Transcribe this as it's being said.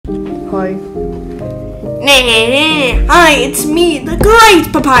Hi. Hi, it's me, the great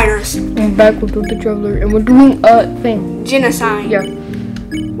Papyrus. I'm back with Deltatraveler, and we're doing a thing. Genocide. Yeah.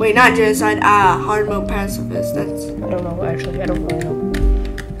 Wait, not genocide. Hard mode pacifist. That's. I don't know, actually. I don't really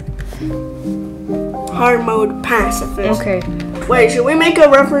know. Hard mode pacifist. Okay. Wait, should we make a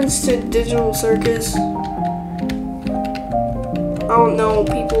reference to Digital Circus? Oh no,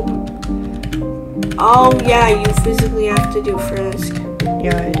 people. Oh yeah, you physically have to do frisk.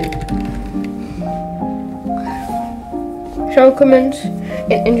 Yeah, I do. Shall commence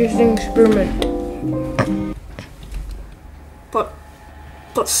an interesting experiment.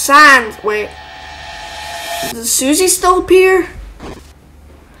 But Sans, wait. Does Susie still appear?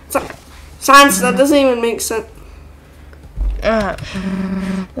 Sans, that doesn't even make sense.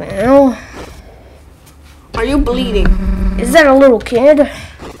 Well, are you bleeding? is that a little kid?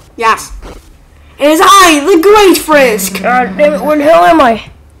 Yes. It is I, the Great Frisk. God damn it, where the hell am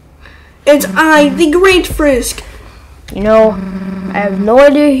I? It's I, the Great Frisk. You know, I have no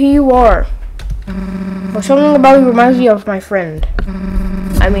idea who you are. But something about you reminds me of my friend.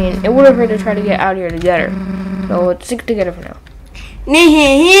 I mean, it would have hurt to try to get out here together. So let's stick together for now.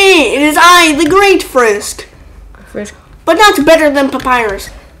 It is I, the Great Frisk. Frisk? But not better than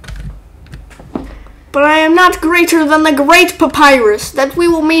Papyrus. But I am not greater than the Great Papyrus that we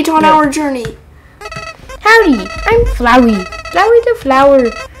will meet on our journey. Howdy, I'm Flowey. Flowey the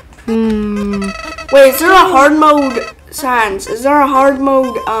flower. Wait, is there a hard mode, Sans? Is there a hard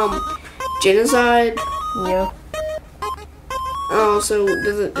mode, genocide? Yeah. Oh, so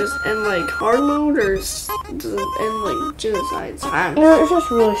does it just end like hard mode, or does it end like genocide? Sans? No, it's just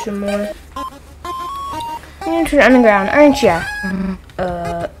really similar. You're into the underground, aren't ya?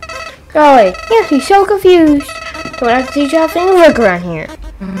 Golly, you be so confused. So I have to teach you how things work around here.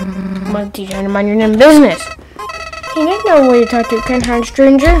 I'm going to teach you how to mind your damn business. Hey, there's no way to talk to a kind-hearted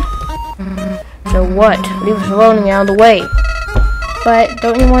stranger. So what? Leave us alone and get out of the way. But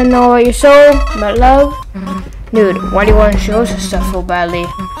don't you want to know about your soul? About love? Dude, why do you want to show us this stuff so badly?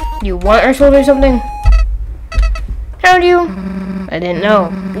 Do you want our soul to do something? How do you? I didn't know.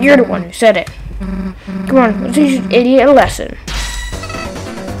 You're the one who said it. Come on, let's teach this idiot a lesson.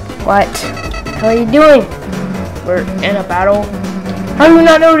 What? How are you doing? We're in a battle. How do you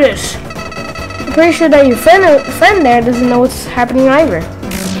not know this? I'm pretty sure that your friend there doesn't know what's happening either.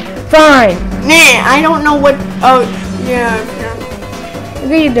 Fine. Nah, I don't know what. Oh, yeah.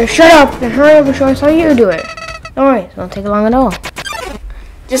 Okay, either shut up and hurry up and show us how you do it. Don't worry, it won't take long at all.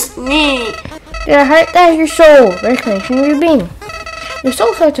 Just me. Yeah, that is your soul. Recognition of your being. Your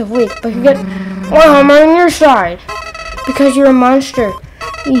soul starts off weak, but you get one on your side. Because you're a monster.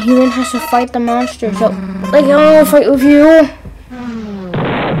 The human has to fight the monster, so like I want to fight with you.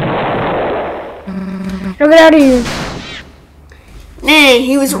 Now get out of here. Nah,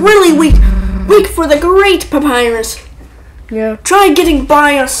 he was really weak. Weak for the Great Papyrus. Yeah. Try getting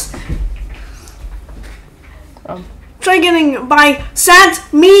by us. Try getting by Sans,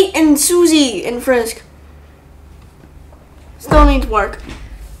 me, and Susie in Frisk. Still needs work.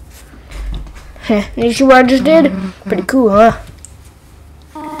 Heh, you see what I just did? Pretty cool, huh?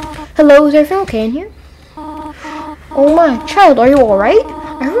 Hello, is everything okay in here? Oh my, child, are you alright?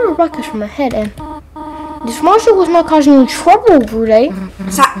 I heard a ruckus from my head and... This monster was not causing you trouble, Brude.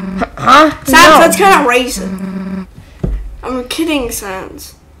 Huh? Sans, that's kind of racist. I'm kidding,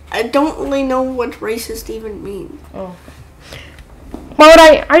 Sans. I don't really know what racist even means. Oh. But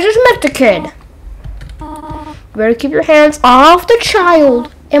I just met the kid. You better keep your hands off the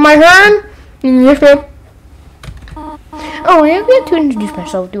child. Am I heard? Yes, ma'am. Oh, I have yet to introduce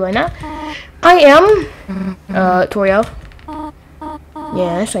myself, do I not? I am, Toriel.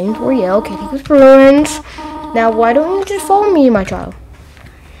 Yes, I am Toriel, Katie with Bruins. Now, why don't you just follow me, my child?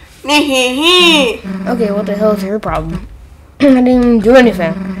 Okay, what the hell is your problem? I didn't even do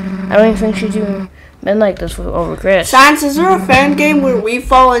anything. I don't even think she's even been like this over Chris. Sans, is there a fan game where we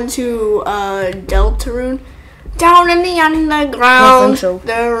fall into Deltatraveler? Down in the underground. I think so.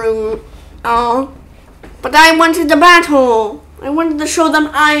 Oh. But I wanted the battle. I wanted to show them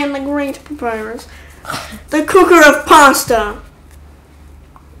I am the Great Papyrus. The cooker of pasta.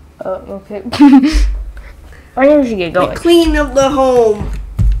 Okay. I usually get going. The queen of the home.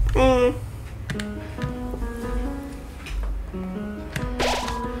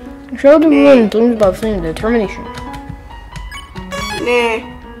 Show the ruin things about flame determination. Nah.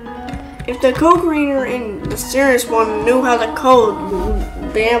 If the co-creator in the serious one knew how to code,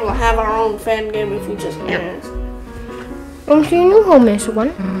 we'd be able to have our own fan game if you just asked. I'm to your new home, Mr.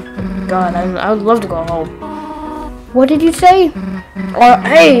 One. God, I would love to go home. What did you say?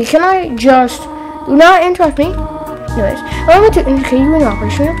 Hey, can I just... Do not interrupt me. Anyways, allow me to indicate you an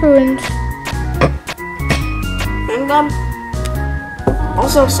operation of ruins. And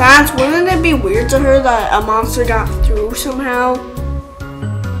also, Sans, wouldn't it be weird to her that a monster got through somehow?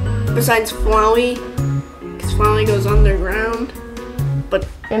 Besides Flowey, because Flowey goes underground. But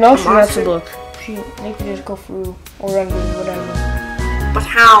And also that's a look. They could just go through or under whatever. But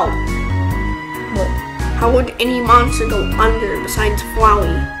how? What? How would any monster go under besides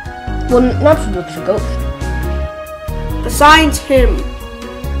Flowey? Well, not to look, it's a ghost. Besides him.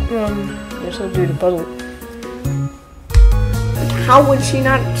 Yes, I'll do the puzzle. But how would she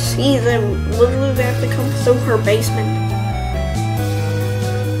not see them? Literally, they have to come through her basement.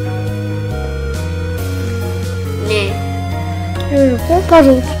 Nah. There are 4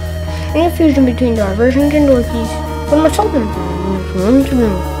 puzzles. Any fusion between diversions and door keys. What must solve them? Room to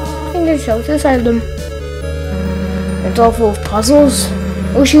room. And there's shelves inside them. It's all full of puzzles.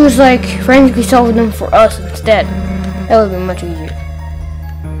 I wish he was like frantically solving them for us instead. That would have been much easier.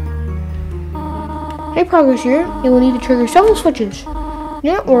 Any progress here? You will need to trigger several switches.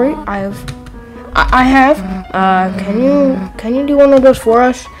 Don't worry, I have. Can you do one of those for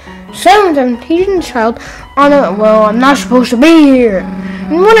us? 7th, I'm teaching the child on a, well, I'm not supposed to be here.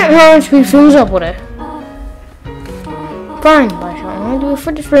 And when it hurts, we fills up with it. Fine, but I want to do it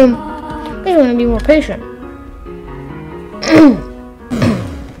for this room. I just want to be more patient.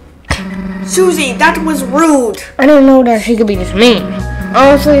 Susie, that was rude. I didn't know that she could be this mean.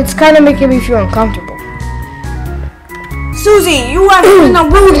 Honestly, it's kind of making me feel uncomfortable. Susie, you have been a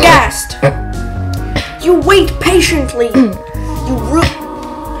rude guest. You wait patiently. You rude.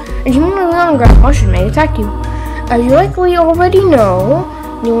 If you want to run, Grandpa may attack you. As you likely already know,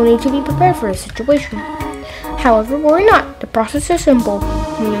 you will need to be prepared for this situation. However, worry not. The process is simple.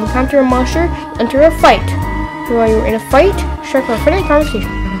 When you encounter a monster, enter a fight. While you're in a fight, strike a friendly conversation.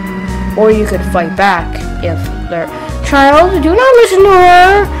 Or you could fight back if they're child, do not listen to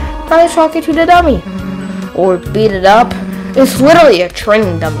her. Try to talk it to the dummy. Or beat it up. It's literally a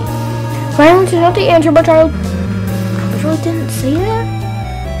training dummy. Violence is not the answer, but child. I really didn't say that.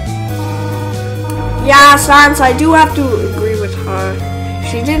 Yeah, Sans, I do have to agree with her.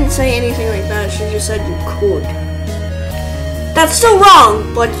 She didn't say anything like that. She just said you could. That's still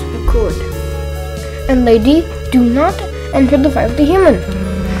wrong, but you could. And lady, do not enter the fight with the human.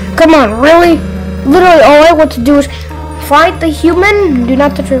 Come on, really? Literally, all I want to do is fight the human. Do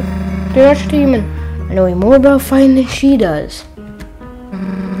not touch her. Do not touch the human. I know more about fighting than she does.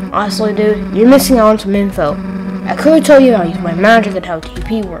 Honestly, dude, you're missing out on some info. I could tell you how to use my magic and how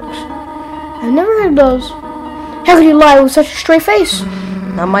TP works. I've never heard of those. How could you lie with such a straight face?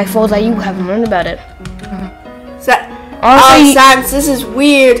 Not my fault that you haven't learned about it. Sans, this is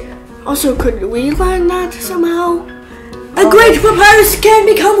weird. Also, could we learn that somehow? A great papyrus can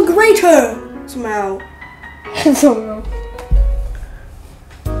become greater somehow. Somehow.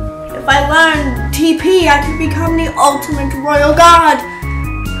 If I learn TP, I could become the ultimate royal god.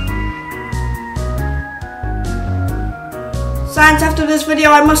 Sans, after this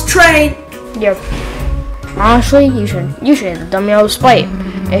video, I must train. Yep. Honestly, you should hit the dummy on display.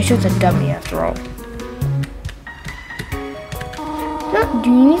 It's just a dummy after all. Now, do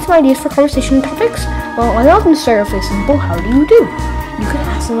you need some ideas for conversation topics? Well, I often start off with simple, how do you do? You could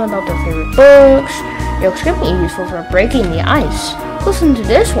ask them about their favorite books. Your script is useful for breaking the ice. Listen to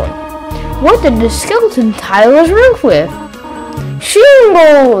this one. What did the skeleton tile his roof with?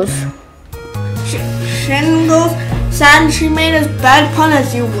 Shingles! Shingles? Sans, she made as bad pun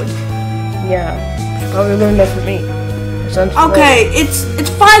as you would. Yeah, she probably learned that from me. Okay, it's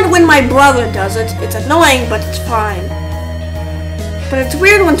fine when my brother does it. It's annoying, but it's fine. But it's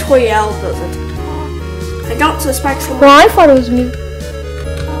weird when Toyelle does it. I don't suspect someone. Well, I thought it was me.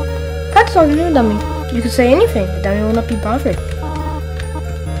 Practice on your dummy. You can say anything. The dummy will not be bothered.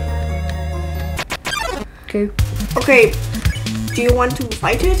 Okay. Okay. Do you want to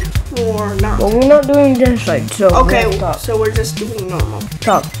fight it or not? Well, we're not doing genocide, so okay. So we're just doing normal.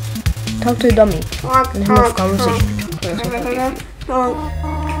 Talk to the dummy. And have conversation.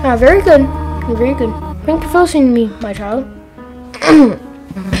 Ah, very good. Very good. Thank you for listening to me, my child.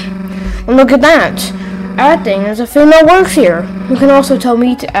 Well, look at that. Acting as if no works here. You can also tell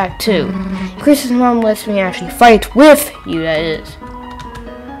me to act too. Chris's mom lets me actually fight with you, that is.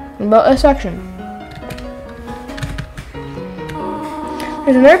 What about this section?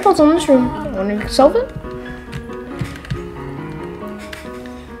 There's another puzzle in this room. I wonder if you can solve it?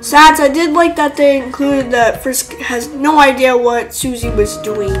 Sans, I did like that they included that Frisk has no idea what Susie was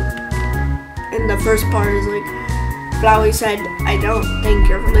doing. In the first part is like, Flowey said, I don't think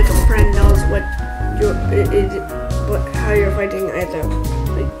your little friend knows how you're fighting either.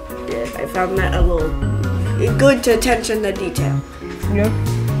 Like, yeah, I found that a little good to attention to detail. Yeah.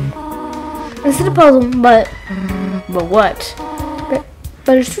 It's a puzzle, but what?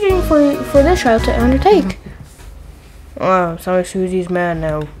 But it's fitting for this child to undertake. Oh, sorry, Susie's mad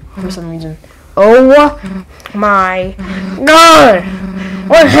now for some reason. Oh my God!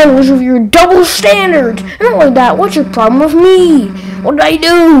 What the hell was with your double standards? Not like that. What's your problem with me? What did I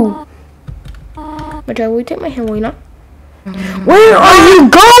do? My child, will you take my hand, will you not? Where are you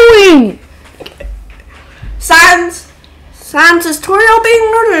going? Sans tutorial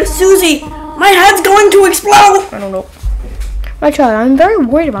being murdered. Susie, my head's going to explode. I don't know. My child, I'm very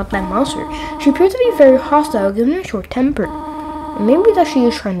worried about that monster. She appears to be very hostile, given her short temper. And maybe that she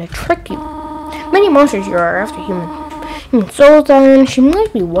is trying to trick you. Many monsters here are after human souls, and she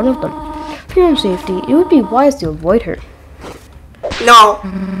might be one of them. For your own safety, it would be wise to avoid her. No.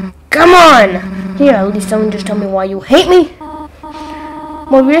 Come on! Here, at least someone just tell me why you hate me.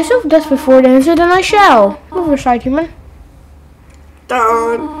 Well, if you're so desperate for an answer, then I shall. Move aside, human.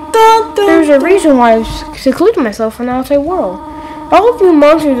 Dun, dun, dun, There's a reason why I've secluded myself from the outside world. All of you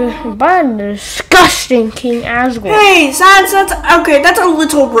monsters are by the disgusting King Asgore. Hey, Sans, that's a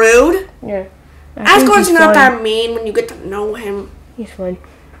little rude. Yeah. Asgore's not that mean when you get to know him. He's fine.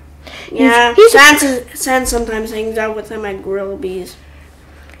 Yeah, Sans sometimes hangs out with him at Grillby's.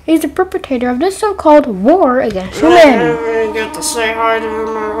 He's the perpetrator of this so-called war against humanity. I get to say hi to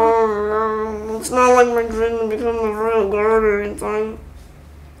him. It's not like my dream to become a real guard or anything.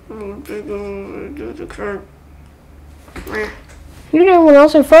 You and everyone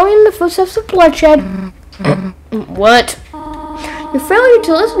else are following in the footsteps of bloodshed. What? Your failure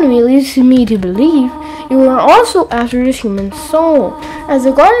to listen to me leads me to believe you are also after this human soul. As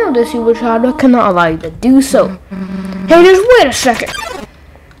the guardian of this evil child, I cannot allow you to do so. Hey, just wait a second.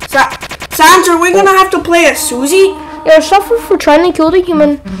 Sans, are we gonna have to play as Susie? You're suffer for trying to kill the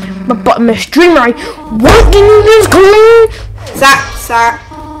human, but Miss Dreamer, I won't give you this clean.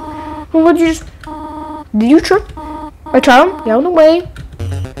 What did you just? Did you trip? I tried him. Get out of the way.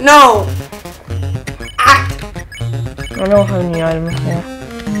 No. I don't have any items here.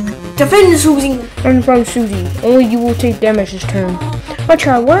 Defend Susie. And from Susie, only you will take damage this turn. My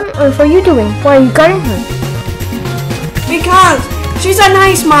child, what on earth are you doing? Why are you guarding her? Because she's a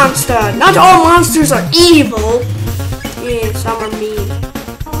nice monster. Not all monsters are evil. Yeah, some are mean.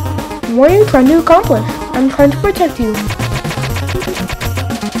 What are you trying to accomplish? I'm trying to protect you.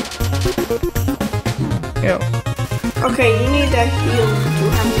 Yeah. Okay, you need to heal. You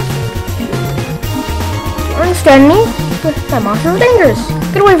have nothing. You understand me? That monster is dangerous.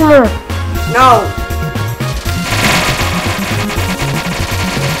 Get away from her. No.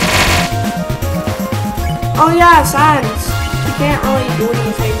 Oh yeah, Sans. She can't really do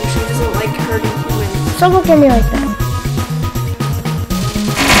anything. She doesn't like hurting humans. Stop looking at me like that.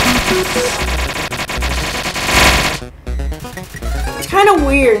 It's kind of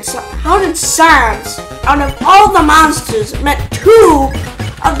weird. So how did Sans, out of all the monsters, met 2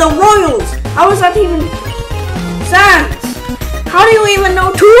 of the royals? How is that even... Sans, how do you even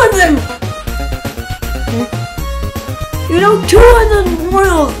know 2 of them? You know 2 of the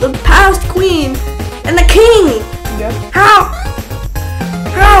royals, the past queen and the king. Yeah. How?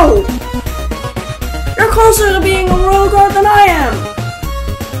 You're closer to being a royal guard than I am.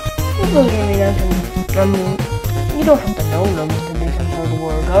 It doesn't mean nothing. I mean, you don't have to know them to be some sort of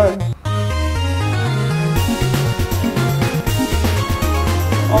royal guard.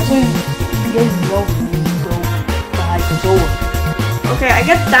 Also, you don't know me, so behind the door. Okay, I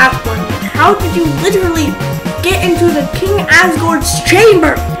get that one. How did you literally get into the King Asgore's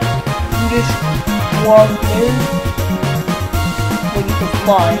chamber? You just walk there when you can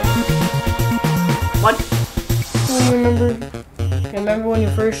fly. What? Remember when you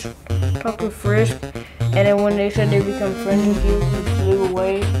first talked with Frisk, and then when they said they become friends with you flew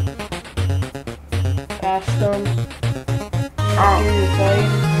away past them after your fight?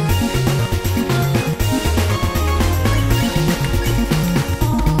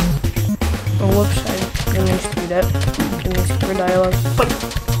 Oh, whoops, I didn't mean to do that. Didn't mean to skip dialogue. But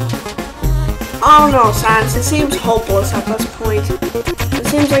oh no, Sans, it seems hopeless at this point. It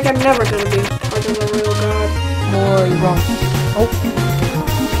seems like I'm never gonna be part of the real god. Boy, you're wrong. Oh.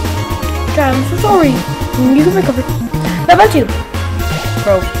 God, I'm so sorry. You can recover. How about you?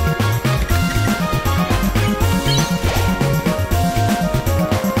 Bro.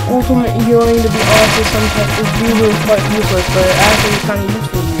 Ultimate healing to be honest is sometimes really quite useless, but actually it's kind of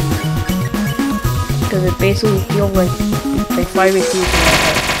useful to use. Because it basically heals like 5 HP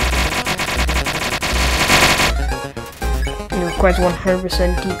and it requires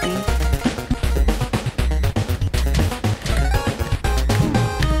 100% TP.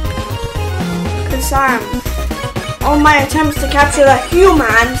 Sans, all my attempts to capture the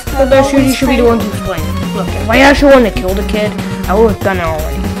humans. Well, that's you should be the one to explain. Look, if I actually wanted to kill the kid, I would have done it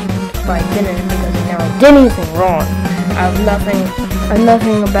already. But I didn't because I never did anything wrong. I have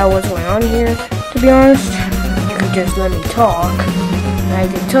nothing about what's going on here. To be honest, you could just let me talk, and I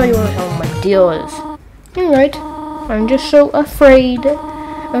can tell you what the hell my deal is. Alright, I'm just so afraid.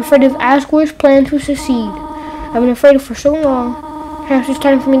 I'm afraid of Asquith's plan to succeed. I've been afraid for so long. Perhaps it's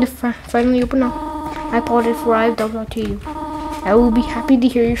time for me to finally open up. I apologize for what I've done to you. I will be happy to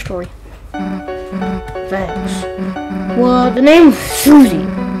hear your story. Thanks. Well, the name is Susie.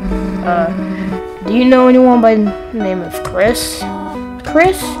 Do you know anyone by the name of Chris?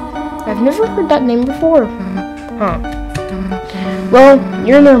 Chris? I've never heard that name before. Huh. Well,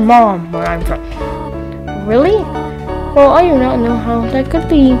 you're their mom where I'm from. Really? Well, I do not know how that could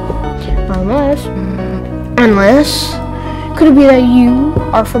be. Unless, could it be that you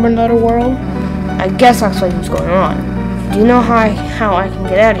are from another world? I guess that's what's going on. Do you know how I can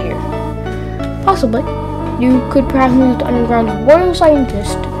get out of here? Possibly. You could perhaps meet the underground royal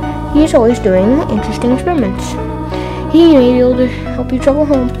scientist. He is always doing interesting experiments. He may be able to help you travel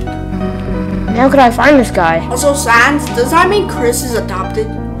home. And how could I find this guy? Also, Sans, does that mean Chris is adopted?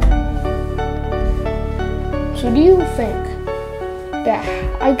 So do you think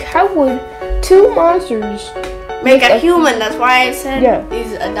that how would two monsters make a human? That's why I said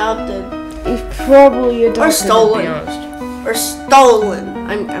he's adopted. He's probably adopted. Or stolen. To be honest. Or stolen.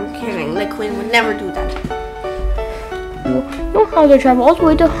 I'm kidding. The Queen would never do that. You know how to travel all the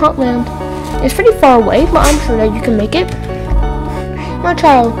way to Hotland. It's pretty far away, but I'm sure that you can make it. My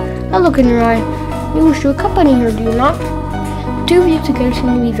child, that look in your eye. You wish to accompany her, do you not? The two of you together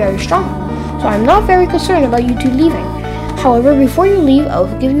seem to be very strong, so I'm not very concerned about you two leaving. However, before you leave, I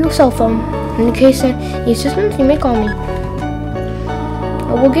will give you a cell phone. In the case that the assistance, you may call me.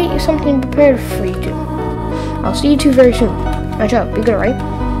 I will get you something prepared for you two. I'll see you two very soon. My child, be good, right?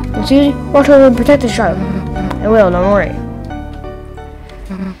 And Susie, watch over and protect this child. I will, don't worry.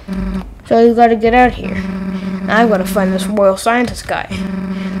 So you gotta get out of here. Now I've gotta find this royal scientist guy.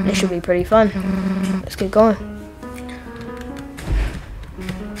 This should be pretty fun. Let's get going.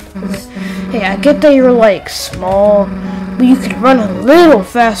 Hey, I get that you're like small, but you can run a little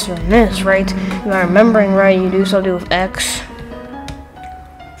faster than this, right? If I'm remembering right, you do something with X.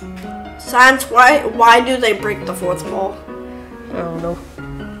 Sans, why do they break the fourth wall? I don't know.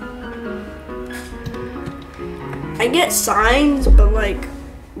 I get signs, but like,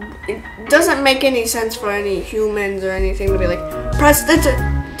 it doesn't make any sense for any humans or anything to be like, press this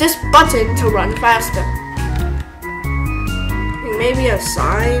button to run faster. Maybe a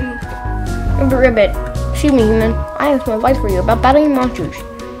sign? Ribbit, excuse me, human. I have some advice for you about battling monsters.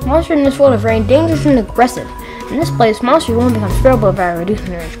 Monsters in this world are very dangerous and aggressive. In this place, monsters won't become spreadable by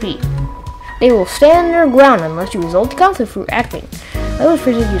reducing their HP. They will stand their ground unless you resolve the conflict through acting. I was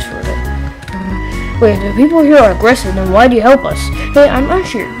pretty useful with it. Wait, if the people here are aggressive, then why do you help us? Hey, I'm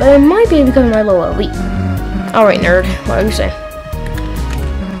unsure, but it might be becoming my low elite. Alright, nerd, what do you say?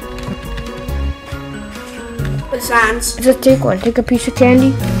 Sans. Just take one. Take a piece of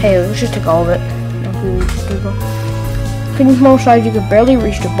candy. Hey, let's just take all of it. Pretty small size, you could barely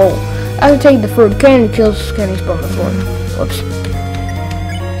reach the bowl. I would take the fruit. Candy kills candy spill on the floor. Whoops.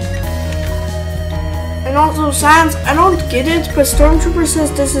 And also, Sans, I don't get it, but Stormtrooper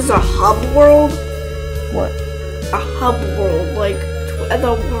says this is a hub world. What? A hub world, like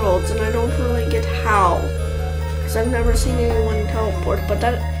other worlds, and I don't really get how. Because I've never seen anyone teleport, but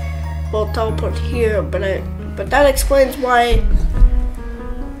that will teleport here, but that explains why,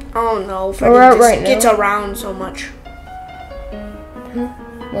 I don't know, Freddy gets around so much.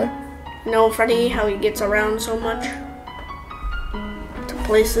 What? You know, Freddy, how he gets around so much to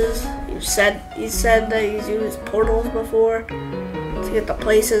places. He said that he's used portals before to get the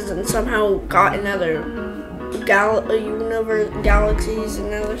places, and somehow got in other galaxies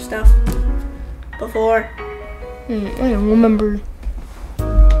and other stuff before. I don't remember.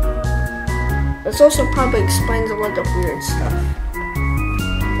 This also probably explains a lot of weird stuff.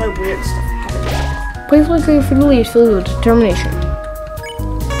 Why weird stuff happens. Playfully created for the lead is filled with determination.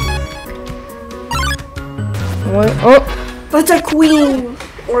 What? Oh! That's a queen!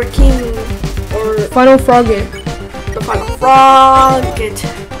 Or king! Or Final Frogget. The final frogget.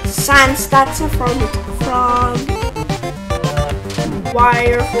 Sans, that's a frogget. Frog.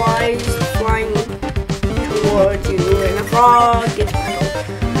 Fireflies flying towards you in a frogget battle.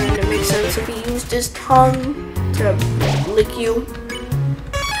 And it makes sense if he used his tongue to lick you.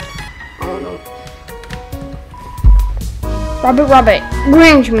 I don't know. Rabbit,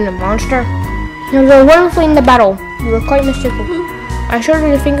 greetings, you mean a monster. You were wonderfully in the battle. You were quite mystical. I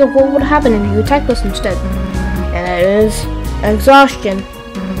started to think of what would happen if you attacked us instead. And I That is exhaustion.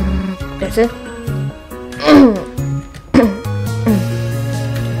 That's it.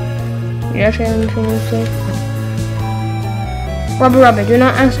 You actually have anything to say? Robert, do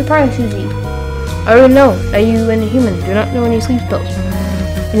not ask surprise, Susie. I already know that you and the human do not know any sleep spells.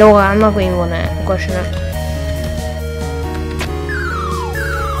 You know what? I'm not going to want to question that.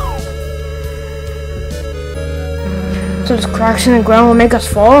 So those cracks in the ground will make us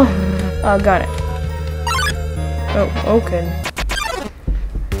fall? Got it. Oh, okay.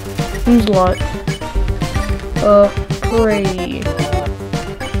 Seems a lot. Pray.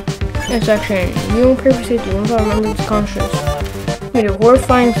 Next action. You don't pray for safety. Once I remember its conscience. Made a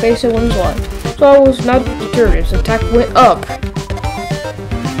horrifying face at one's life. So I was not deterred as the attack went up.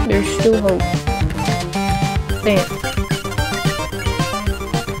 There's still hope. Damn.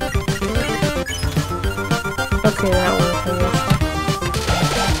 Okay, that worked, I guess.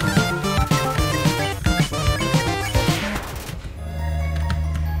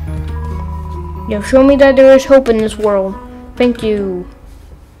 You have shown me that there is hope in this world. Thank you.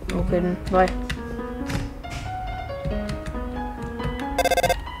 Okay, bye.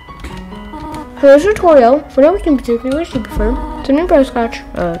 Hello, tutorial. For no reason particular, which do you prefer? Cinnamon, butterscotch?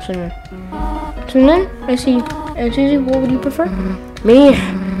 Cinnamon. Cinnamon? I see. And Susie, what would you prefer? Me?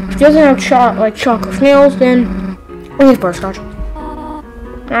 If it doesn't have chocolate snails, then I need butterscotch.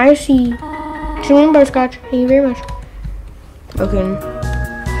 I see. Cinnamon, butterscotch. Thank you very much. Okay.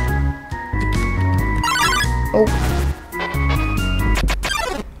 Oh.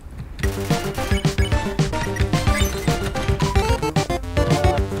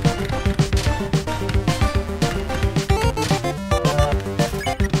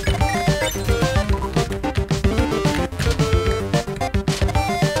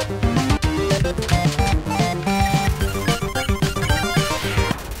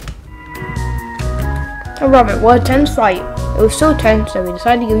 Oh, Robert, what a tense fight. It was so tense that we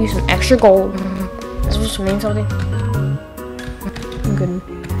decided to give you some extra gold. Is this supposed to mean something? I'm good.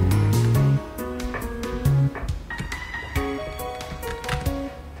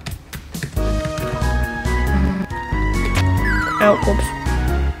 Oh, whoops.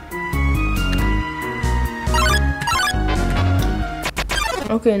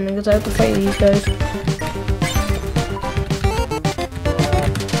 Okay, and I guess I have to fight these guys.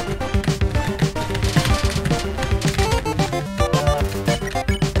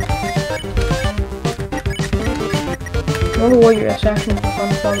 Another warrior assassin for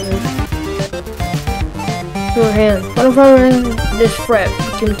fun followers. Your hand. Fun following this fret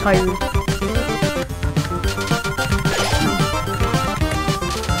became tired.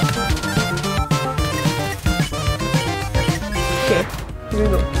 Okay, here we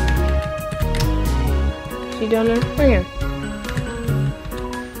go. See down there? Right here.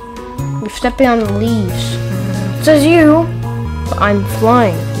 You're stepping on the leaves. It says you, but I'm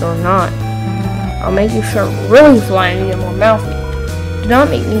flying. You're not. I'll make you start really flying and get more mouthy. Do not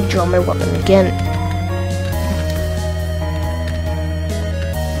make me draw my weapon again.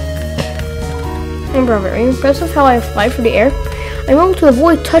 Oh, brother, are you impressed with how I fly through the air? I'm able to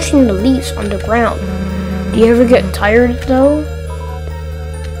avoid touching the leaves on the ground. Do you ever get tired, though?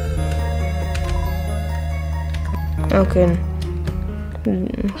 Okay.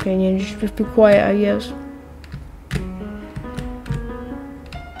 Okay, yeah, just be quiet, I guess.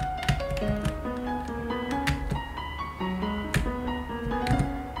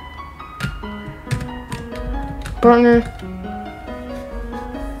 Partner.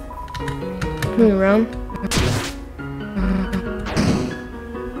 Move around.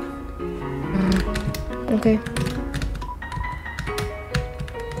 Okay.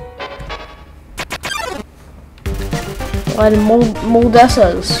 Why the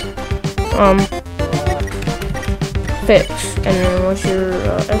Moldessa's fix, and then what's your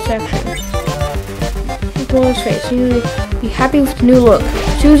section? Pull his face. Susie, be happy with the new look.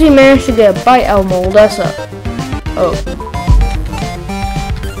 Susie managed to get a bite out of Moldessa. Oh.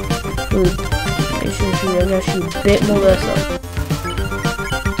 Ooh. I guess she bit Moldessa.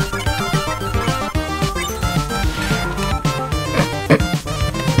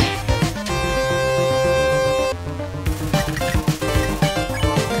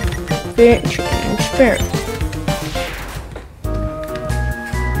 Experience.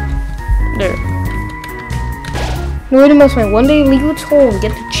 There. No way to must find one day leave its hole and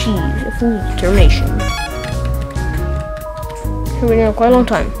get the cheese. A fool's determination. We've been here quite a long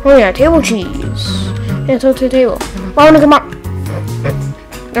time. Oh yeah, table cheese. Yeah, so to the table. Wow, come on.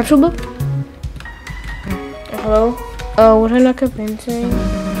 Absolutely. Hello? Would I not have been saying?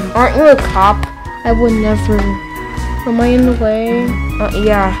 Aren't you a cop? I would never. Am I in the way?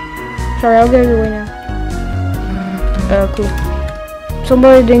 Yeah. Sorry, I'll get out of the way now. Cool.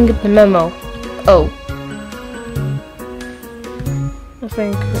 Somebody didn't get the memo. Oh. I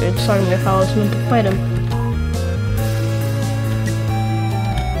think it's telling me if I was meant to fight him.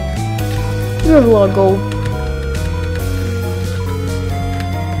 You have a lot of gold.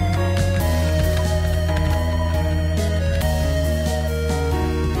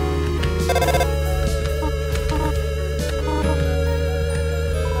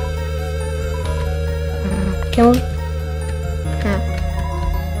 Kill him.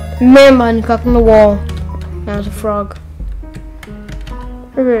 Man behind the cock on the wall. That was a frog.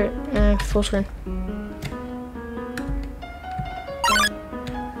 Full screen.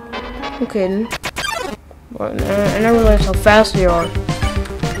 Okay then. I never realized how fast they are.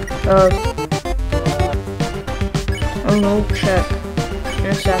 No check.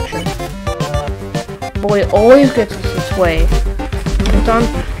 Intersection. Boy always gets us this way. It's on.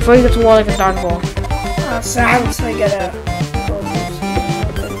 Before he gets a wall like a dodgeball. Sounds like a.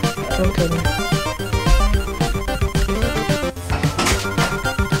 Okay then.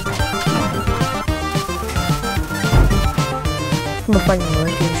 I'm gonna find you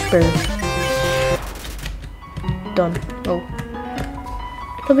like spares. Done. Oh.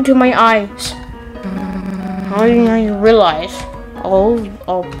 Look into my eyes. How did I realize all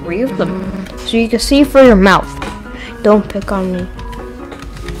 3 of them? So you can see through your mouth. Don't pick on me.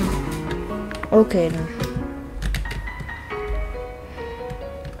 Okay then.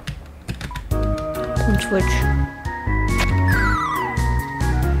 Don't switch.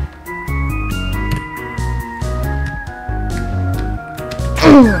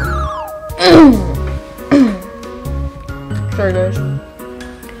 Sorry guys.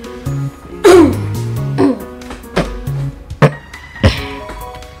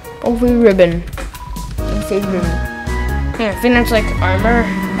 Over ribbon. Save ribbon. Yeah, I think that's like armor.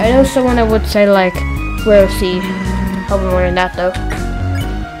 I know someone that would say like wear a C. I'll be wearing that though.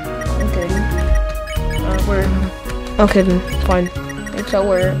 Okay. Okay then, fine. It's all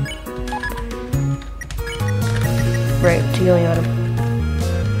wear. Right, it's a healing item.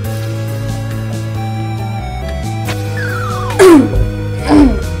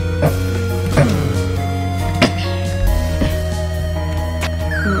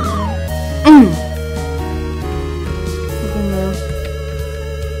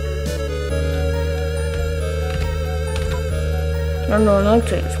 I don't know, I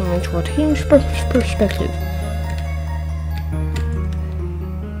like it from into a team's perspective.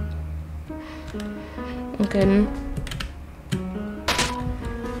 Okay then.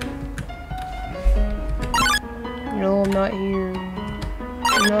 No, I'm not here.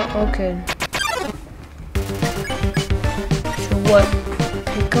 I'm not okay. So what?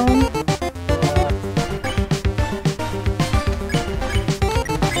 Pick on?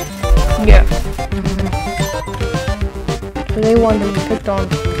 Yeah. So they wanted to be picked on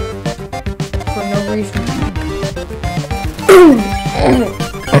for no reason.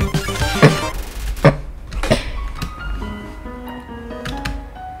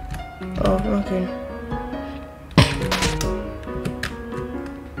 Oh, okay.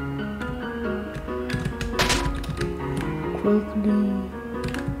 Quickly.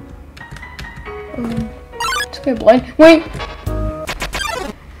 Let's get blind. Wait!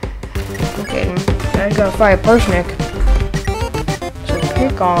 Okay, I gotta fight a persnick.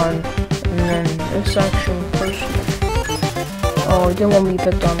 Pick on, and then this section person. Oh, he didn't want to be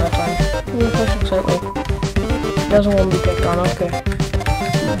picked on that time. Push slightly. He doesn't want to be picked on, okay.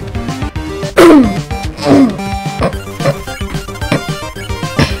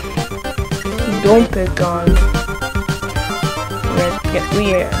 Don't pick on.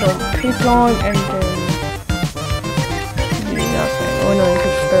 Don't pick on and then do nothing. Oh no, you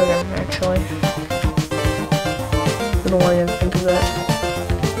could spare them actually. I don't want to think of that.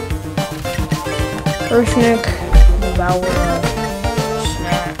 Persnick, devour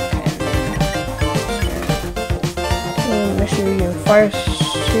snack, and mystery and fire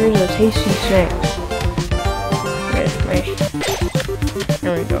series of tasty snacks. There's me.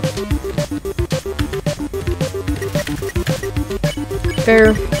 There we go. Fair,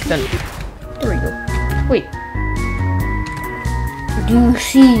 done. There we go. Wait. Do you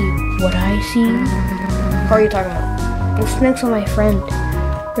see what I see? How are you talking about? The snakes are my friend.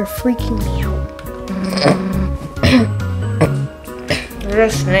 They're freaking me out. They're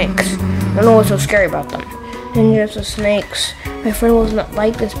just snakes. I don't know what's so scary about them. They're just snakes. My friend was not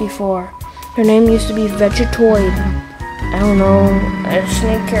like this before. Her name used to be Vegetoid. I don't know. A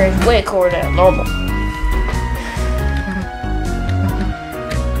snake carries way cooler than normal.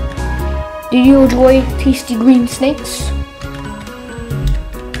 Do you enjoy tasty green snakes?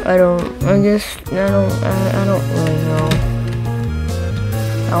 I don't really know.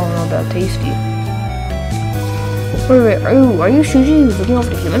 I don't know about tasty. Wait, are you Susie who's looking over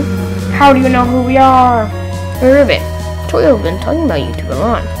the human? How do you know who we are? Ribbit, Toyo's been talking about you to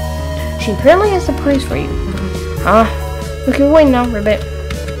Milan. She apparently has a prize for you. Huh? Look your way now, Ribbit.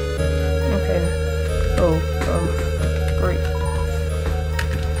 Okay. Oh, great.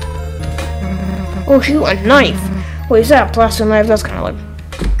 Oh, shoot, a knife. Wait, is that a plastic knife? That's kind of like...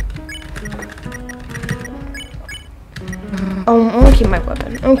 I want to keep my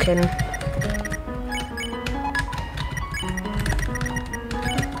weapon. I'm kidding.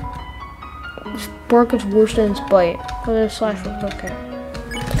 This bark is worse than its bite. But the slash looks okay.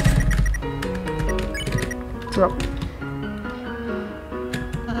 Drop.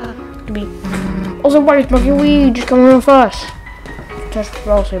 Also, why is smoking weed? Just come real fast. Touch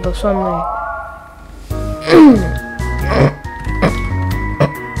falsely, but suddenly.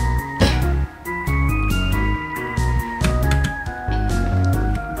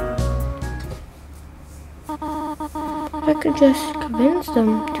 I could just convince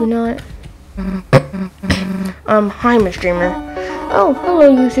them to not. Hi, Miss Dreamer. Oh, hello,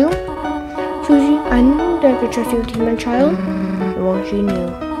 you two. Susie, I knew that I could trust you with my child. The one she knew.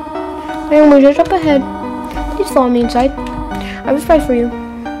 Anyway, just up ahead. Please follow me inside. I have a surprise for you.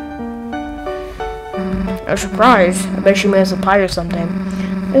 A surprise? I bet she made us a pie or something.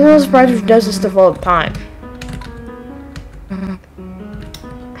 Isn't it a surprise if she does this stuff all the time?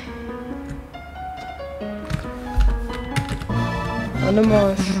 On the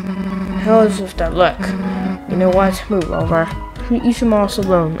marsh. Hell is just that look. You know what? Move over. Eat some moss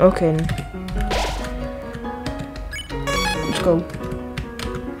alone. Okay. Let's go.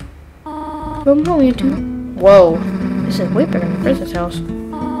 I'm going you two. Whoa. This is way bigger than the princess house.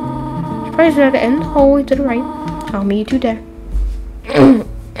 Surprise at the end, hallway to the right. I'll meet you two there.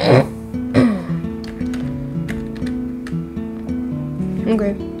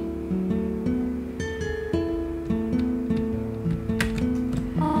 Okay.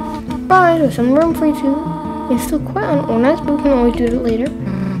 Bye, there's some room for you two. It's still quite unorganized, but we can always do it later.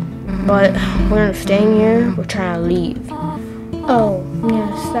 But we're not staying here, we're trying to leave. Oh,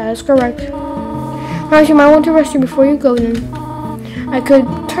 yes, that is correct. Perhaps you might want to rest here before you go then. I could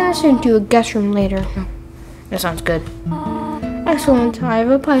turn this into a guest room later. That sounds good. Excellent, I have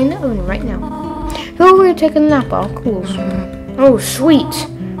a pie in the oven right now. Go over and take a nap while it cools. Oh, sweet.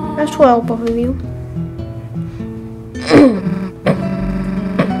 That's 12, both of you.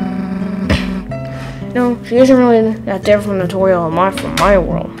 No, she isn't really that different from the tutorial from my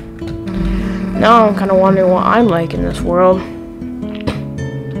world. Now I'm kind of wondering what I'm like in this world.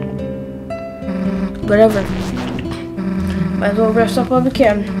 Whatever. Might as well rest up while we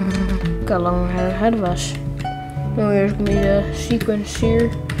can. Got a long ride ahead of us. Maybe there's gonna be a sequence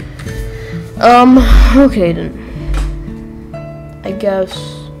here. Okay then. I guess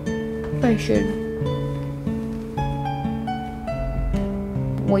I should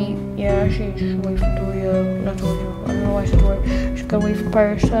wait. Yeah, I should just wait for Toria. Not Toria. I don't know why I said Toria. Just gotta wait for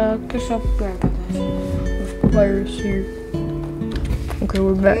Papyrus. Guess I'll be right back, guys. With Papyrus here. Okay,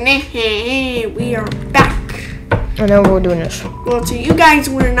 we're back. We are back. And now we're doing this. Well, to you guys,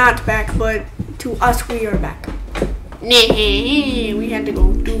 we're not back, but to us, we are back. We had to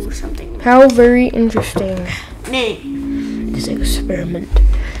go do something. How very interesting. Nay. This experiment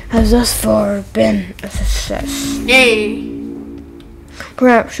has thus far been a success. Nay.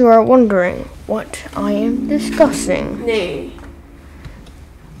 Perhaps you are wondering what I am discussing. Nay.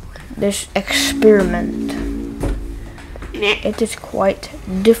 This experiment. Nay. It is quite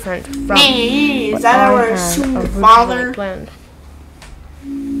different from Nay. what Is that I our had assumed originally father? planned.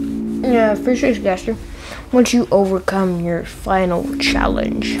 Yeah, for sure, Gaster. Once you overcome your final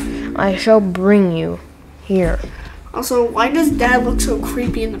challenge, I shall bring you here. Also, why does Dad look so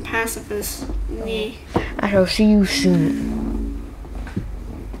creepy in the Pacifist? Nay. I shall see you soon.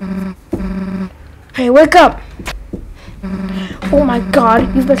 Hey, wake up! Oh my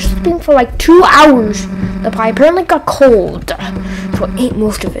god, you've been sleeping for like 2 hours. The pie apparently got cold, so I ate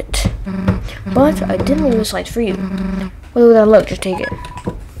most of it. But I didn't leave a slice for you. Well, look at that look, just take it.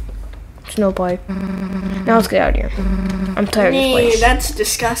 Snow pie. Now let's get out of here. I'm tired of this place. That's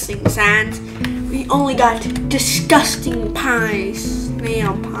disgusting, Sans. We only got disgusting pies.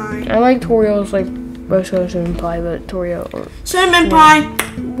 Snail pie. I like Torio's like cinnamon pie, but Torio. Cinnamon pie,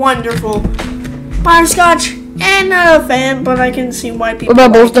 wonderful. Butterscotch, and not a fan, but I can see why people. What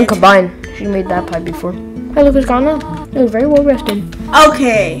about both of them like it. combined? She made that pie before. Hey, look, it's gone now. It was very well rested.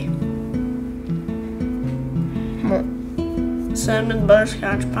 Okay. Cinnamon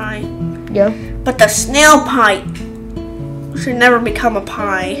butterscotch pie. Yeah. But the snail pie. should never become a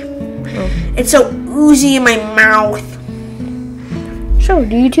pie. Oh. It's so oozy in my mouth. So,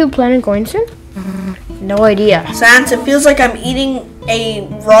 do you two plan on going soon? No idea. Sans, it feels like I'm eating a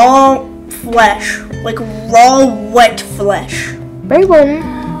raw flesh. Like raw, wet flesh. Very well.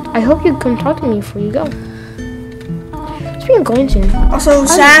 I hope you come talk to me before you go. Speaking of going soon. Also,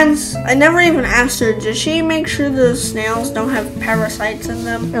 Sans, I never even asked her, does she make sure the snails don't have parasites in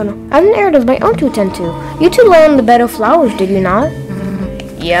them? I don't know. I have an errand of my own to attend to. You two lay on the bed of flowers, did you not?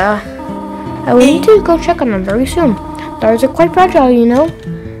 Yeah. I will need to go check on them very soon. Flowers are quite fragile, you know.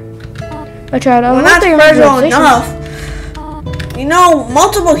 My child, Well, not fragile enough. You know,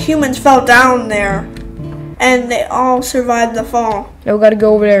 multiple humans fell down there, and they all survived the fall. No, we gotta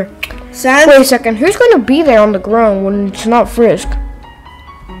go over there. Sans, Wait a second. Who's gonna be there on the ground when it's not Frisk?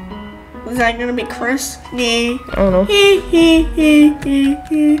 is that gonna be Chris? Nah. I don't know.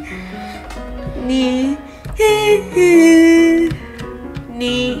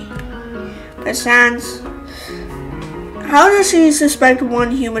 But Sans, how does she suspect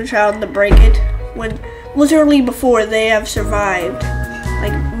one human child to break it when literally before they have survived,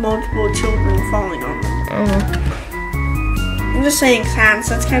 like multiple children falling on them? I don't know. I'm just saying, Sans,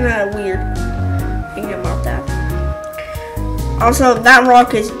 that's kind of weird thinking about that. Also, that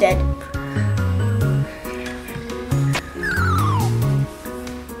rock is dead.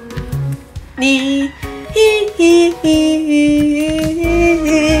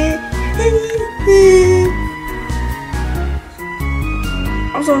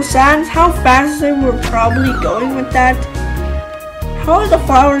 Also, Sans, how fast they were probably going with that. How are the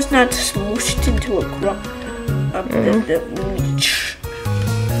flowers not smooshed into a crop?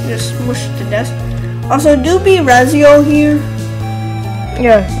 Just smooshed to death. Also, do be Razio here.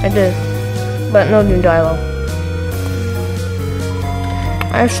 Yeah, I did. But no new dialogue.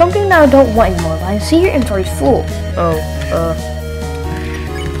 I have something that I don't want anymore. I see your inventory's full. Oh,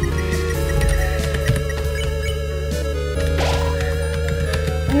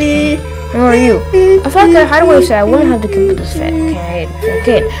 Who are you? I felt like a hideaway said I wouldn't have to keep with this fat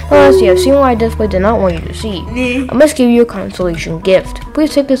kid. Well, let's see, I've seen what I definitely did not want you to see. I must give you a consolation gift.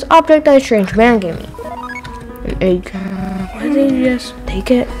 Please take this object that a strange man gave me. An egg. Why did they just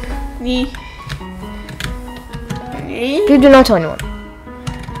take it? Please do not tell anyone.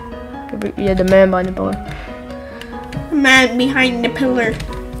 Yeah, the man behind the pillar. Man behind the pillar.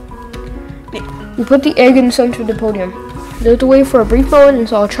 You put the egg in the center of the podium. Looked away for a brief moment and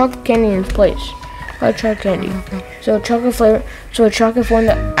saw a chocolate candy in its place. What chocolate candy? So a chocolate flavor. So a chocolate form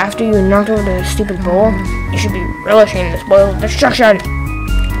that after you knocked over the stupid bowl, you should be relishing this bowl of destruction.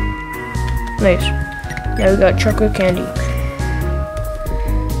 Nice. Now we got chocolate candy.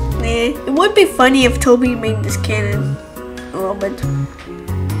 It would be funny if Toby made this canon a little bit.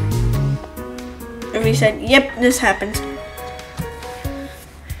 If he said, "Yep, this happened."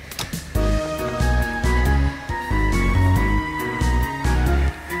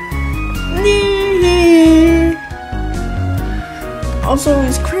 Also,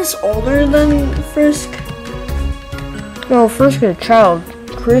 is Chris older than Frisk? No, Frisk is a child.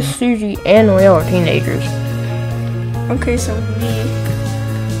 Chris, Suzy, and Leo are teenagers. Okay, so me.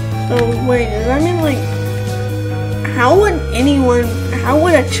 So wait, does that mean like, how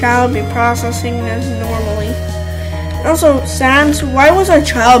would a child be processing this normally? And also, Sans, why was a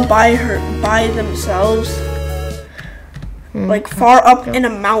child by themselves? Like far up in a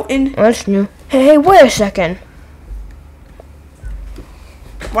mountain? Oh, that's new. Hey, wait a second.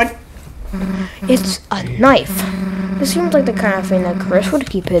 What? It's a knife. This seems like the kind of thing that Chris would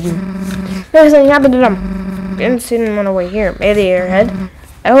keep hidden. Nothing happened to them. Didn't see them on the way here. Maybe they ahead.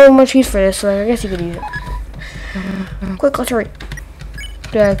 I don't have much use for this, so I guess you could use it. Quick, let's hurry.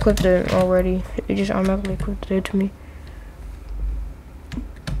 Yeah, I equipped it already. It just automatically equipped it to me.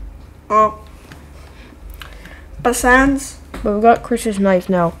 Oh. But Sans? But we got Chris's knife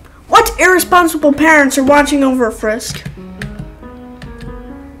now. What irresponsible parents are watching over Frisk?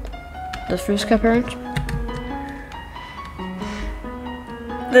 Does Frisk have parents?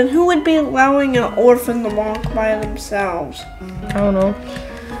 Then who would be allowing an orphan to walk by themselves? I don't know.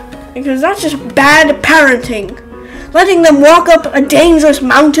 Because that's just bad parenting. Letting them walk up a dangerous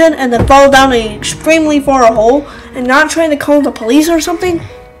mountain and then fall down an extremely far hole and not trying to call the police or something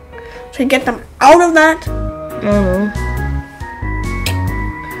to get them out of that. I don't know.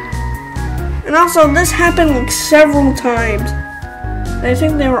 And also, this happened like several times. I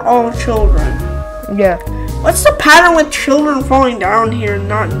think they were all children. Yeah. What's the pattern with children falling down here and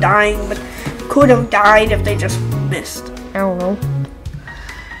not dying, but could have died if they just missed? I don't know.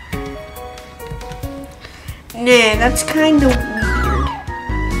 Nah, that's kind of weird.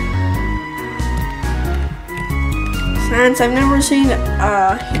 Sans, I've never seen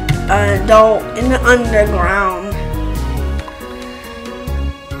an adult in the underground.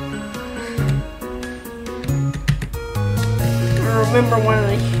 I remember one of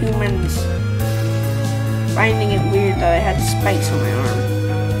the humans finding it weird that I had spikes on my arm.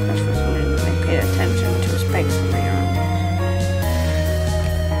 That's for some reason I paid attention to spikes on my arm.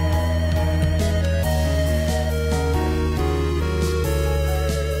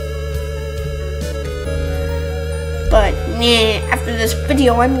 But nah, after this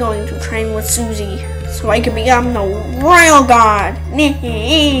video, I'm going to train with Susie so I can become the royal god. Nah.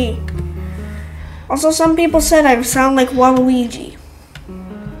 Also, some people said I sound like Waluigi.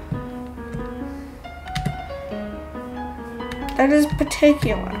 That is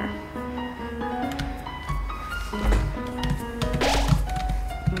particular.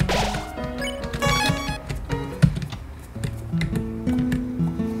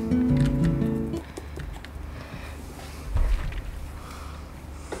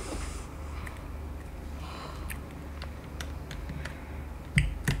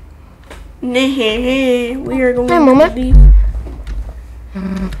 We are going to leave.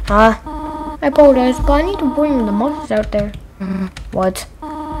 I apologize, but I need to bring the monsters out there. What?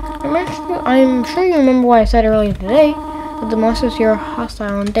 I'm sure you remember what I said earlier today, that the monsters here are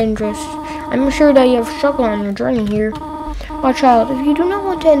hostile and dangerous. I'm sure that you have struggled on your journey here. My child, if you do not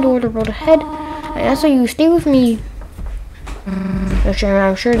want to endure the road ahead, I ask that you stay with me.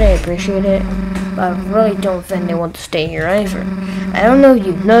 I'm sure they appreciate it, but I really don't think they want to stay here either. I don't know if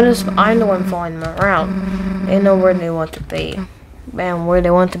you've noticed, but I'm the one following them around. They know where they want to be, and where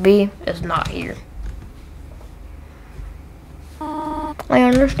they want to be is not here. I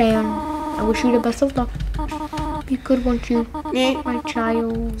understand. I wish you the best of luck. Be good, won't you, my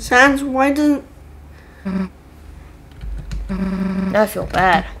child? Sans, why doesn't... I feel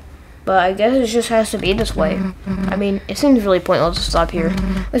bad, but I guess it just has to be this way. I mean, it seems really pointless to stop here.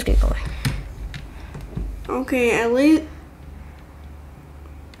 Let's get going. Okay, at least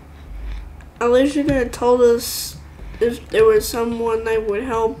you could have told us if there was someone that would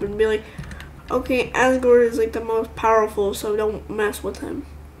help and be like, okay, Asgore is like the most powerful, so don't mess with him.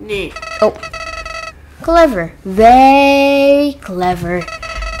 Nah. Oh. Clever. Very clever.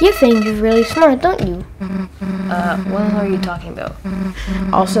 You think you're really smart, don't you? What are you talking about?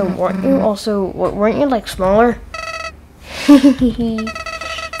 Also, weren't you like smaller?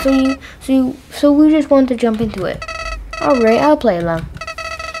 So we just want to jump into it. Alright, I'll play along.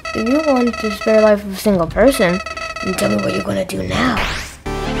 If you want to spare the life of a single person, then tell me what you're gonna do now.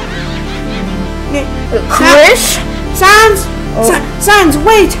 Chris? Sans! Oh. Sans,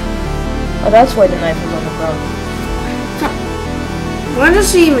 wait! Oh, that's why the knife is on the ground. Why does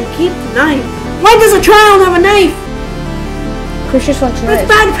she even keep the knife? Why does a child have a knife? Chris just likes knives.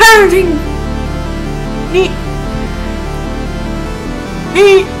 That's bad parenting!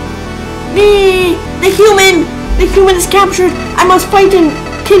 The human is captured! I must fight and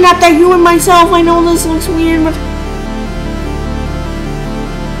kidnap that human myself! I know this looks weird, but...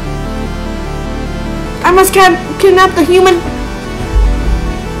 I must kidnap the human!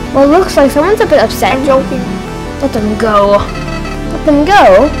 Well, it looks like someone's a bit upset. I'm joking. Let them go. Let them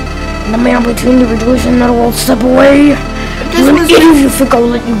go? And the man between the rejoicing that will step away. You're an idiot if you think I'll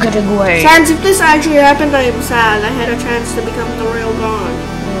let you get away. Sans, if this actually happened, I am sad. I had a chance to become the royal god.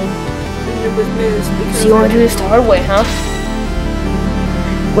 And it was missed because... So you want to do this the hard way, huh?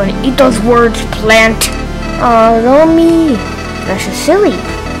 I'm going to eat those words, plant. Aw, don't me. That's just silly.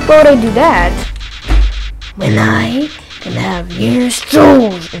 Why would I do that? When I can have your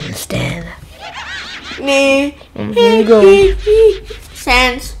souls instead. Nah. Here you go.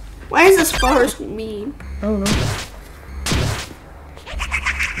 Sans, why is this forest mean? I don't know.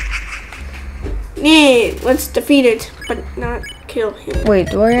 Yeah, let's defeat it, but not kill him. Wait,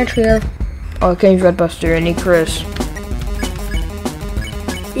 do I actually have... Oh, King's Red Buster, I need Chris.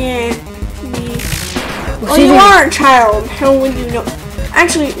 Yeah. Well, you are a child. How would you know?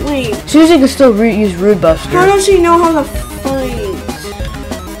 Actually, wait. Susie can still use Rude Buster. How does she know how to fight?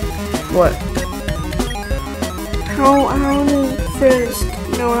 What? How does Frisk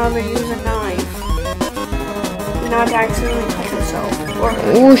know how to use a knife? Not to accidentally cut herself.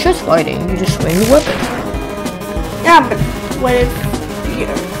 Oh, it's just fighting. You just swing the weapon. Yeah, but what if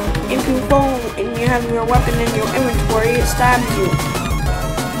you fall and you have your weapon in your inventory, it stabs you?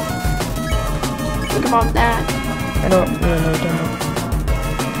 Think about that. I don't know.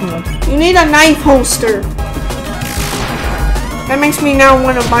 You need a knife holster. That makes me now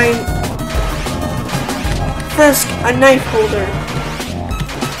want to buy Frisk a knife holder.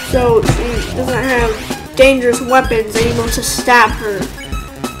 So she doesn't have dangerous weapons able to stab her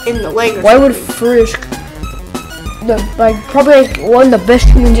in the leg. Why would Frisk probably one of the best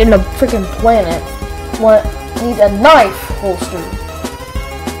humans in the freaking planet. What needs a knife holster?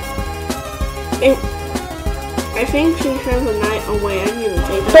 I think she has a knife. Oh wait, I need to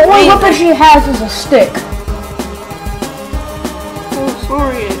take that. The only weapon she has is a stick. Oh,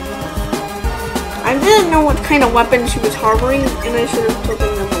 sorry. I didn't know what kind of weapon she was harboring, and I should have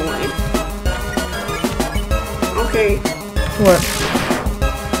taken them away. Okay. What?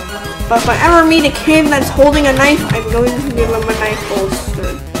 But if I ever meet a kid that's holding a knife, I'm going to give them a knife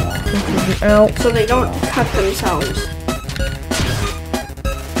holster. Ow. So they don't cut themselves.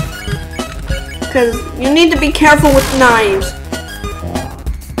 Because you need to be careful with knives.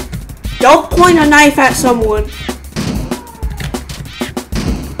 Don't point a knife at someone.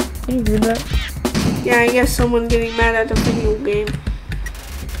 Can you do that? Yeah, I guess someone's getting mad at the video game.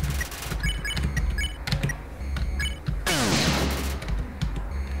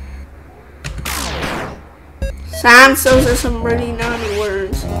 Sans, those are some really naughty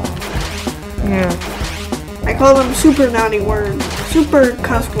words. Yeah. I call them super naughty words. Super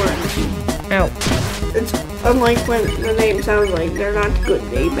cuss words. Ow. It's unlike when the name sounds like they're not good,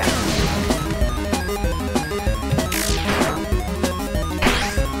 they bad.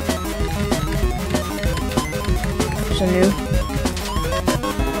 So new.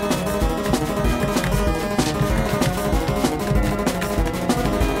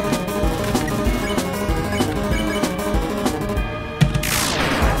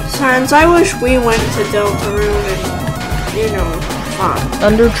 Sans, I wish we went to Deltatraveler and, you know, fun.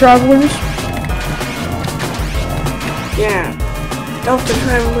 Deltatravelers? Yeah.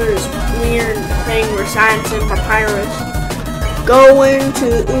 Deltatraveler's weird thing where Science and Papyrus go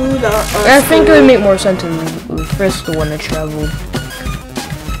into the Earth. I think it would make more sense if Chris the one that traveled.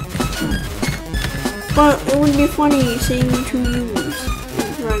 But it would be funny seeing two yous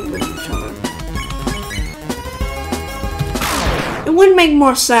interact with each other. It would make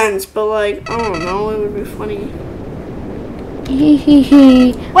more sense, but like, I don't know, it would be funny.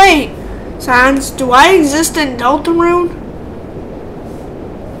 Wait! Sans, do I exist in Deltarune?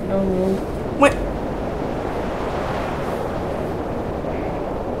 No. Wait.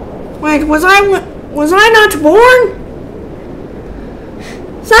 Wait, was I not born?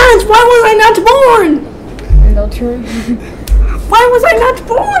 Sans, why was I not born? In Deltarune? Why was I not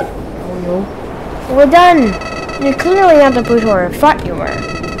born? Oh no. We're done. You're clearly not the person where I thought you were.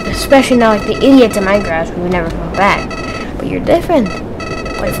 Especially not like the idiots in my class who would never come back. But you're different.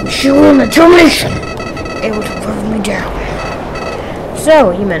 Like from sheer determination, able to put me down. So,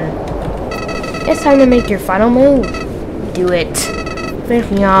 human, it's time to make your final move. Do it.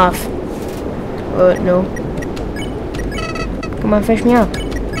 Finish me off. No. Come on, finish me off.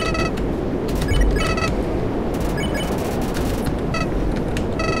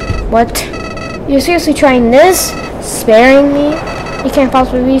 What? You're seriously trying this? Sparing me? You can't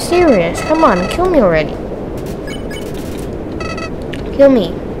possibly be serious. Come on, kill me already. Kill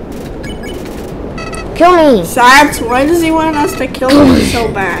me. Kill me! Sans, why does he want us to kill him so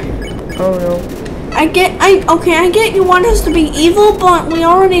bad? Oh no. I get you want us to be evil, but we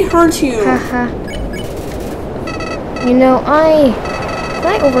already hurt you. Haha. You know, I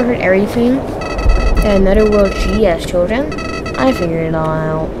overheard everything at Another World GS, children. I figured it all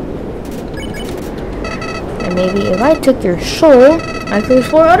out. And maybe if I took your soul, I could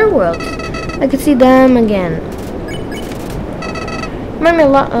explore other worlds. I could see them again. Remind me a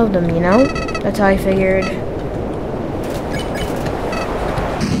lot of them, you know? That's how I figured.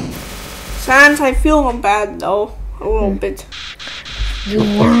 Sans, I feel bad though. A little bit. You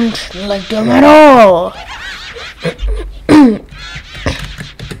weren't like them at all.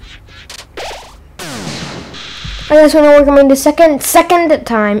 I guess when I recommend the second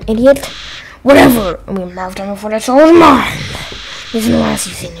time, idiot. Whatever. I mean, more time before that soul is mine. This is the last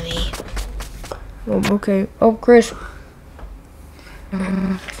you see to me. Oh, okay. Oh, Chris.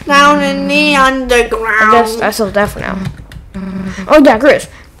 Down in the underground. I guess I still that for now. Oh, yeah, Chris.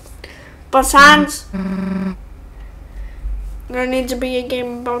 But Sans, there needs to be a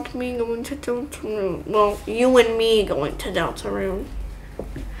game about me going to Deltarune. Well, you and me going to Deltarune.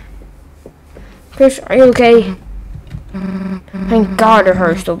 Chris, are you okay? Thank God her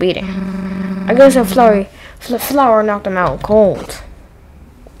heart's still beating. I guess a flower knocked him out cold.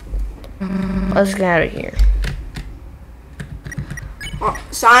 Let's get out of here. Oh,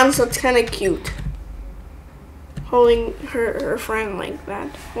 Sans, that's kind of cute. Holding her friend like that.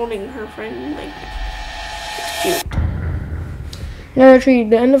 Holding her friend like that. It's cute. No, actually,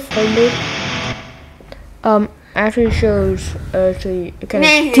 the end of Flight actually shows actually a kind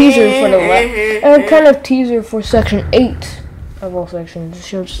of teaser for the a kind of teaser for section 8 of all sections. It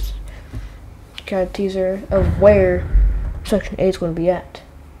shows kind of teaser of where Section 8 is going to be at.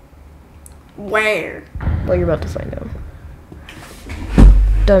 Where? Well, you're about to find out.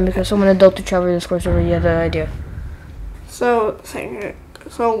 Done, because someone at Deltatraveler Discord server, you had the idea. So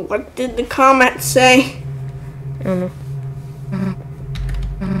what did the comment say? I don't know.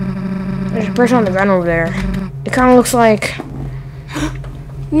 There's a person on the ground over there. It kind of looks like...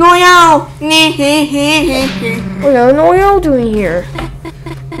 Noel! What are Noel doing here?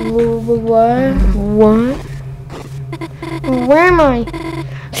 What? Where am I?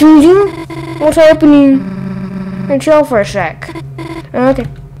 Susan? What's happening? Chill for a sec. Okay.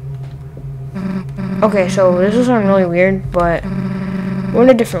 Okay, so this is sounding really weird, but we're in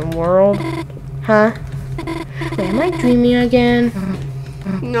a different world. Huh? Wait, am I dreaming again?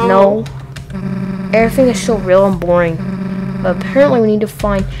 No. Everything is so real and boring. But apparently we need to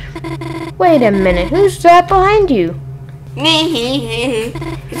find... Wait a minute, who's that behind you?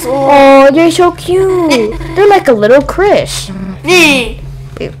 Oh, they're so cute. They're like a little Chris. Wait,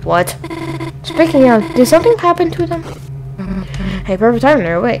 what? Speaking of, did something happen to them? Hey, perfect time,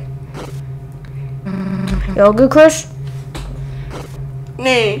 they're awake. You all good, Chris?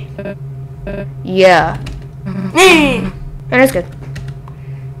 Yeah. That's good.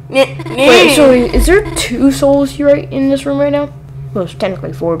 Wait, so is there 2 souls here in this room right now? Well, it's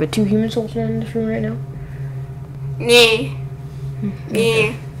technically 4, but 2 human souls are in this room right now?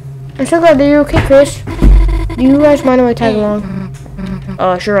 I'm so glad that you're okay, Chris. Do you guys mind if I tag along?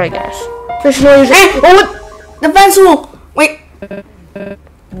 Sure, I guess. Chris, oh, what? The vessel! Wait.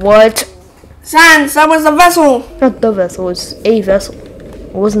 What? Sans, that was the vessel! Not the vessel, it's a vessel.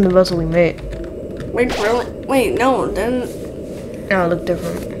 It wasn't the vessel we made. Wait, really? Wait, no, then... No, it looked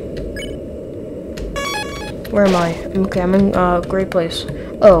different. Where am I? Okay, I'm in a great place.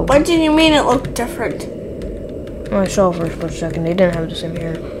 Oh. What did you mean it looked different? I saw for a second. They didn't have the same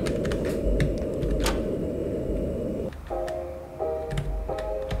hair.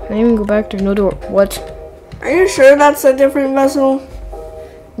 I didn't even go back. There's no door. What? Are you sure that's a different vessel?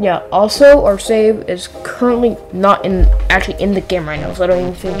 Yeah. Also, our save is currently not actually in the game right now, so I don't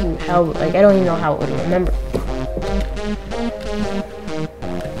even think I don't even know how it would remember.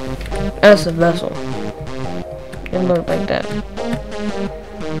 That's the vessel. It looked like that.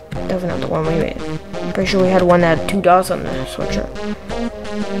 Definitely not the one we made. I'm pretty sure we had one that had 2 dots on the sweatshirt.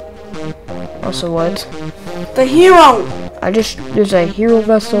 Also, what? The hero! There's a hero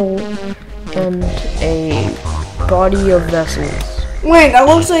vessel and a body of vessels. Wait, that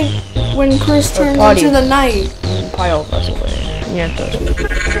looks like when Chris turns into the knight. Pile vessel. Yeah, it does.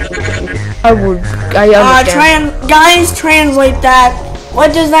 I understand. Guys, translate that.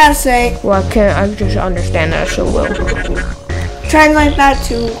 What does that say? Well, I just understand that so well. Translate that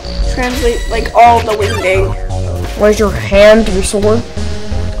to translate like all the wingding. Where's your hand, your sword?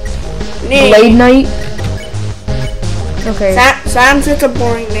 Blade Knight? Okay. Sounds such a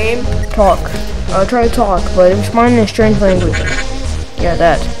boring name. Talk. I'll try to talk, but it's mine in a strange language. Yeah,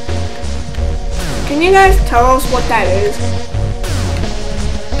 that. Can you guys tell us what that is?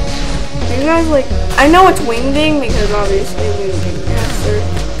 You guys I know it's wingding because obviously wingding master.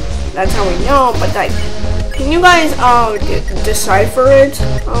 That's how we know, but can you guys decipher it?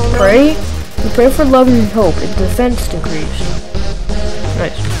 Pray? You pray for love and hope. Its defense decreased.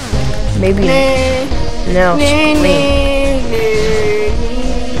 Nice. Maybe now scream.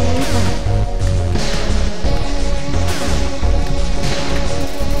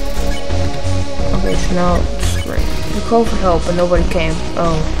 Okay, so now scream. You called for help, but nobody came.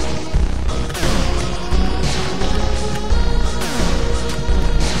 Oh.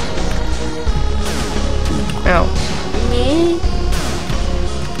 Ow.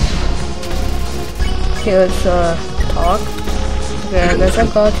 Okay, let's talk. Okay, I guess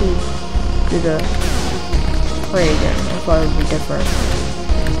I've got to do the play again. I thought it would be different.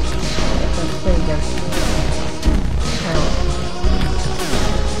 Let's play again. Ow.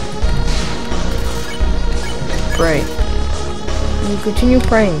 Pray. You continue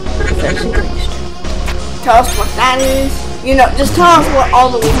praying. Defense increased. Tell us what that is. You know, just tell us what all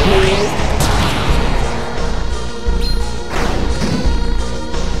the wingding is.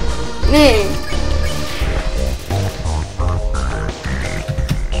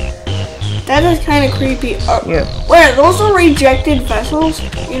 That is kind of creepy. Yeah. Wait, those are rejected vessels?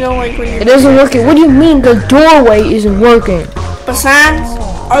 You know, like when you're... It isn't working. What do you mean the doorway isn't working? Besides,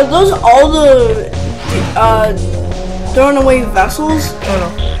 are those all the thrown away vessels? Oh no.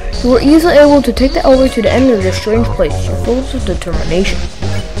 You were easily able to take the elevator to the end of this strange place. You're full of determination.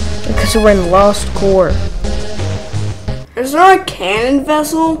 Because we're in Lost Core. Is there a cannon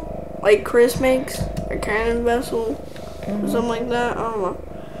vessel? Like Chris makes? A cannon vessel? Or something like that? I don't know.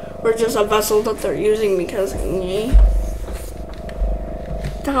 Or just a vessel that they're using because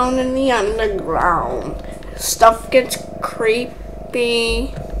down in the underground, stuff gets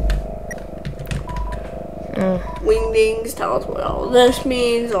creepy. Wingdings tell us what all this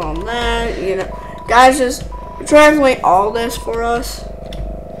means, all that, you know. Guys, just translate all this for us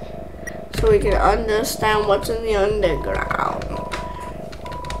so we can understand what's in the underground.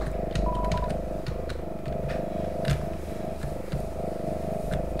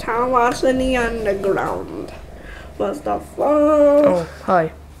 Tell us in the underground. What's the fuck? Oh,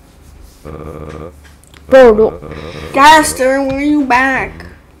 hi. Bro, Gaster, when are you back?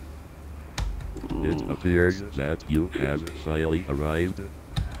 It appears that you have finally arrived.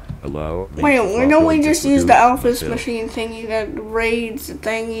 Allow me Wait, to why don't we properly just use the introduce Alphys myself. machine thingy that raids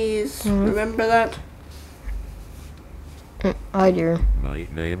thingies? Remember that? I do. My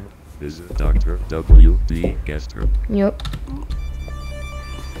name is Dr. W.D. Gaster. Yep.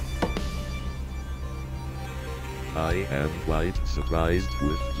 I am quite surprised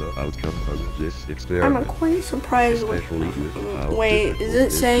with the outcome of this I'm experiment. quite surprised with. Especially with how Wait, is it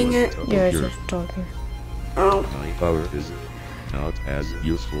difficult saying was it? to Yeah, it's procure. just talking. Oh, My power is not as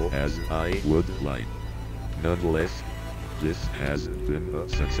useful as I would like. Nonetheless, this has been a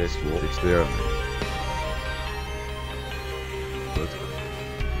successful experiment. But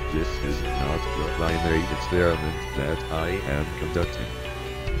this is not the primary experiment that I am conducting.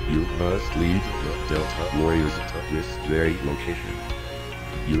 You must lead the Delta warriors to this very location.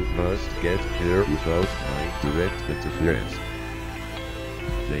 You must get here without my direct interference.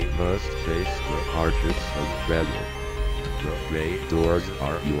 They must face the hardships of travel. The gray doors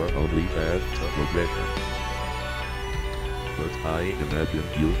are your only path to progression. But I imagine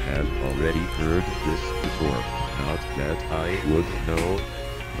you have already heard this before. Not that I would know,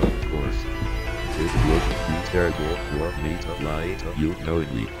 of course. It would be terrible for me to lie to you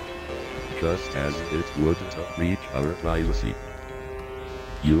knowingly. Just as it would to breach our privacy.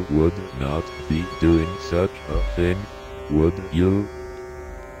 You would not be doing such a thing, would you?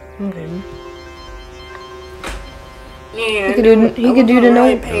 Okay. yeah. He could do- he could do the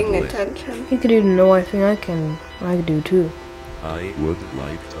really no- paying attention. He could do no, I think I could do too. I would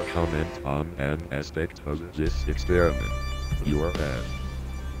like to comment on an aspect of this experiment. Your path.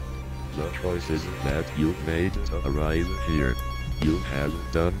 The choices that you made to arrive here. You have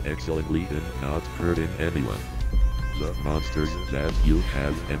done excellently in not hurting anyone. The monsters that you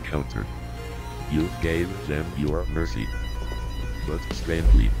have encountered. You gave them your mercy. But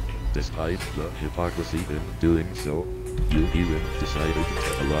strangely, despite the hypocrisy in doing so, you even decided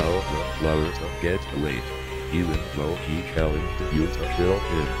to allow the flower to get away, even though he challenged you to kill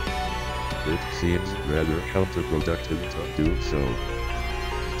him. It seems rather counterproductive to do so.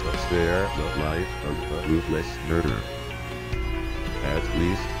 To spare the life of a ruthless murderer. At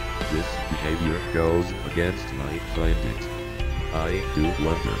least, this behavior goes against my findings. I do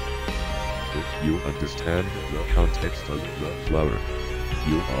wonder if you understand the context of the flower.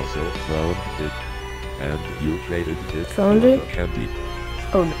 You also found it, and you traded it Found for it? the candy.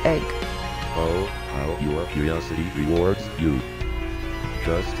 Oh, the egg. Oh, how your curiosity rewards you,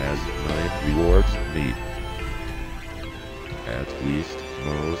 just as mine rewards me. At least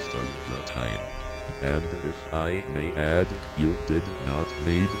most of the time. And if I may add, you did not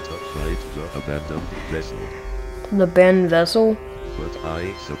need to fight the abandoned vessel. The band vessel? But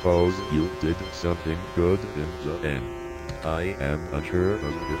I suppose you did something good in the end. I am unsure of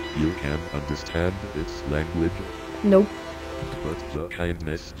if you can understand its language, Nope. but the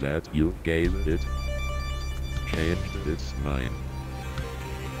kindness that you gave it changed its mind.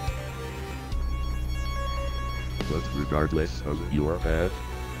 But regardless of your path,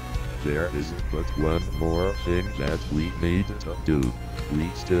 there is but one more thing that we need to do. We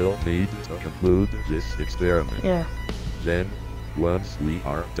still need to conclude this experiment. Yeah. Then, once we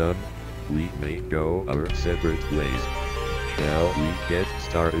are done, we may go our separate ways. Shall we get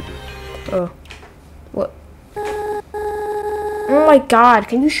started? Oh. What? Oh my god,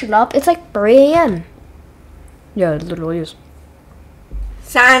 can you shut up? It's like 3 a.m. Yeah, it literally is.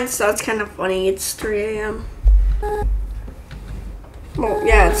 Science, that's kind of funny. It's 3 a.m. Well,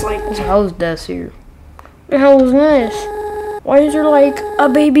 yeah, it's like. There's a house desk here. What the hell is this? Why is there like a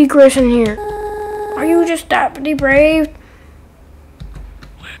baby Chris in here? Are you just that depraved?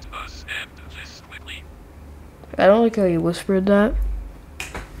 Let us end this quickly. I don't like how you whispered that.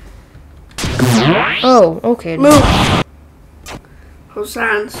 Oh, okay. Move! Oh,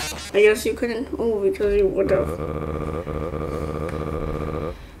 Sans. I guess you couldn't move because you would have.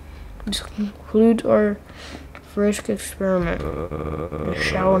 Just conclude our Frisk experiment. You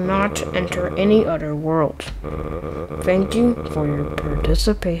shall not enter any other world. Thank you for your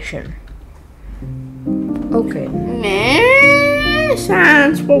participation. Okay. Nah,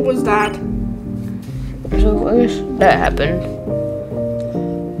 Sans, what was that? So I guess that happened.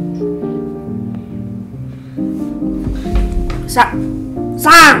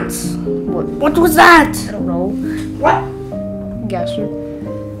 Sans! What was that? I don't know. What? Guesser.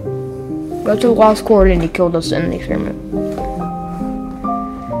 That's a lost chord and he killed us in the experiment.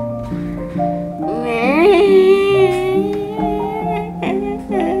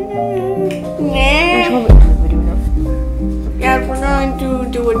 Yeah, we're going to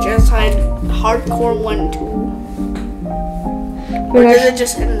do a genocide hardcore 1, 2. Or does it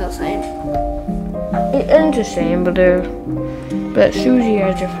just end the same? It ends the same, but Susie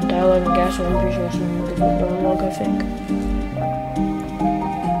has different dialogue and Gasoline has some different dialogue, I think.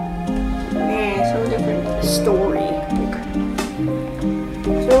 Yeah, so different story.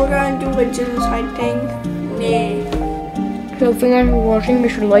 So we're gonna do a genocide thing. Yeah. So thank you for watching.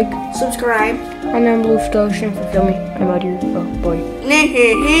 Make sure to like, Subscribe. and then blue star for filming. I'm out here. Oh boy.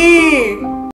 Nah.